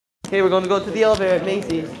Okay, we're going to go to the elevator at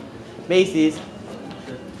Macy's. Macy's.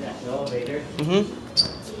 The elevator? Mm-hmm.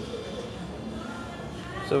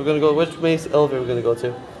 So we're going to go, which Macy's elevator we're going to go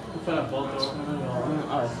to? Oh,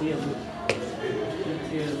 I see it.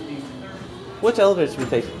 Which elevator should we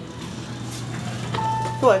take?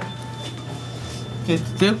 Go ahead. Okay,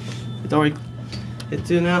 it's 2. It's already, it's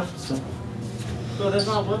 2 now. So. Oh, there's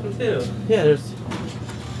not one too. Yeah, there's.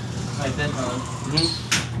 Like this one. Mm-hmm.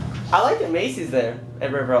 I like the Macy's there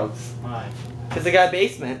at River Oaks. Why? Because they got a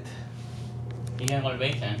basement. You can't go to the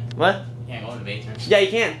basement. What? You can't go to the basement. Yeah, you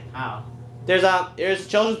can. How? There's a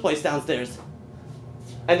children's place downstairs.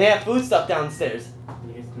 And they have food stuff downstairs.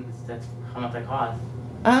 That's how much that costs.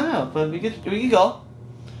 I don't know, but we could go.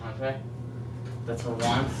 Okay. That's for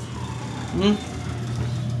once. Hmm.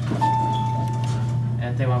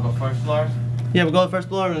 And they want to go first floor? Yeah, we'll go to the first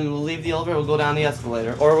floor and we'll leave the elevator, we'll go down the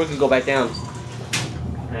escalator. Or we could go back down.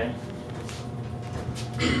 Okay.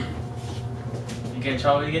 You get in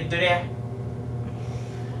trouble to get through there?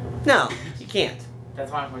 No, you can't.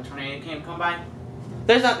 That's why when tornado came come by?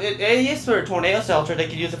 There's not, it is for a tornado shelter, they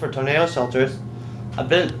could use it for tornado shelters.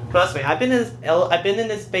 Trust me, I've been in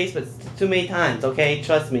this basement too many times, okay?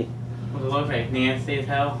 Trust me. What does it look like? Nasty as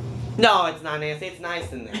hell? No, it's not nasty, it's nice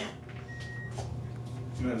in there.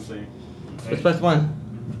 Nasty. Which best one?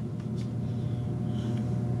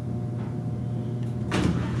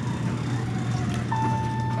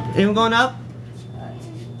 Anyone going up?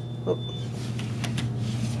 Oh.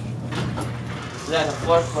 That's the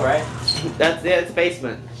fourth floor, right? That's it, it's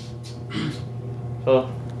basement.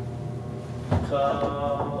 So.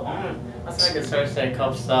 Let's make a search that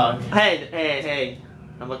Cubs suck. Hey.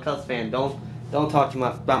 I'm a Cubs fan. Don't talk too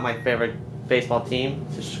much about my favorite baseball team.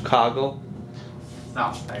 It's Chicago.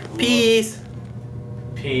 Sounds like Peace.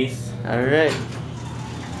 Peace. Alright.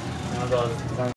 Now go